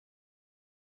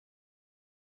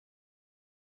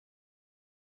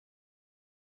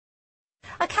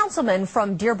A councilman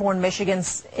from Dearborn, Michigan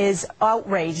is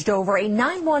outraged over a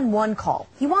 911 call.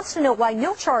 He wants to know why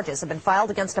no charges have been filed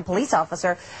against a police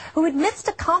officer who admits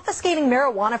to confiscating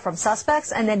marijuana from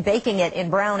suspects and then baking it in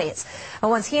brownies. And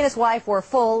once he and his wife were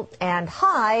full and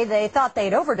high, they thought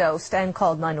they'd overdosed and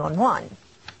called 911.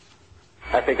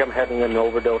 I think I'm having an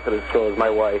overdose at the store with my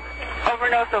wife.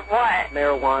 Overdose of what?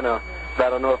 Marijuana. I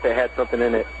don't know if they had something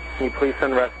in it. Can you please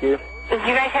send rescue? Did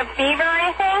you guys have fever or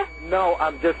anything? No,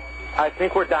 I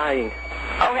think we're dying.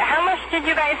 Okay, how much did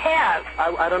you guys have?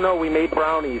 I don't know. We made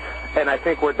brownies, and I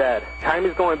think we're dead. Time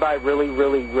is going by really,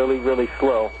 really, really, really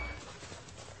slow.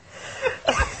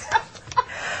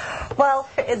 Well,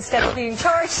 instead of being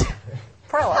charged,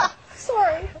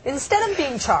 Instead of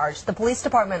being charged, the police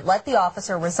department let the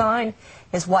officer resign.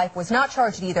 His wife was not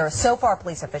charged either. So far,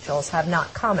 police officials have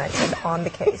not commented on the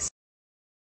case.